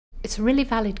it's a really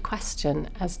valid question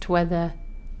as to whether,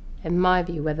 in my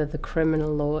view, whether the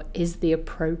criminal law is the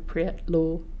appropriate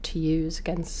law to use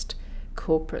against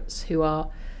corporates who are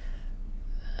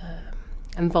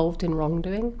involved in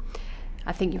wrongdoing.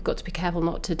 I think you've got to be careful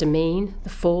not to demean the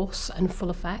force and full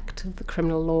effect of the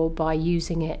criminal law by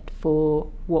using it for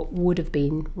what would have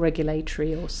been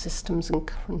regulatory or systems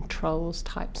and controls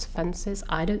types offences.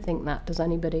 I don't think that does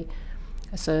anybody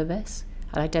a service,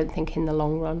 and I don't think in the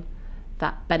long run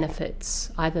that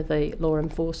benefits either the law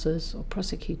enforcers or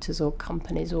prosecutors or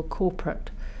companies or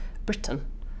corporate Britain,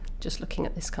 just looking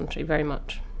at this country very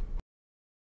much.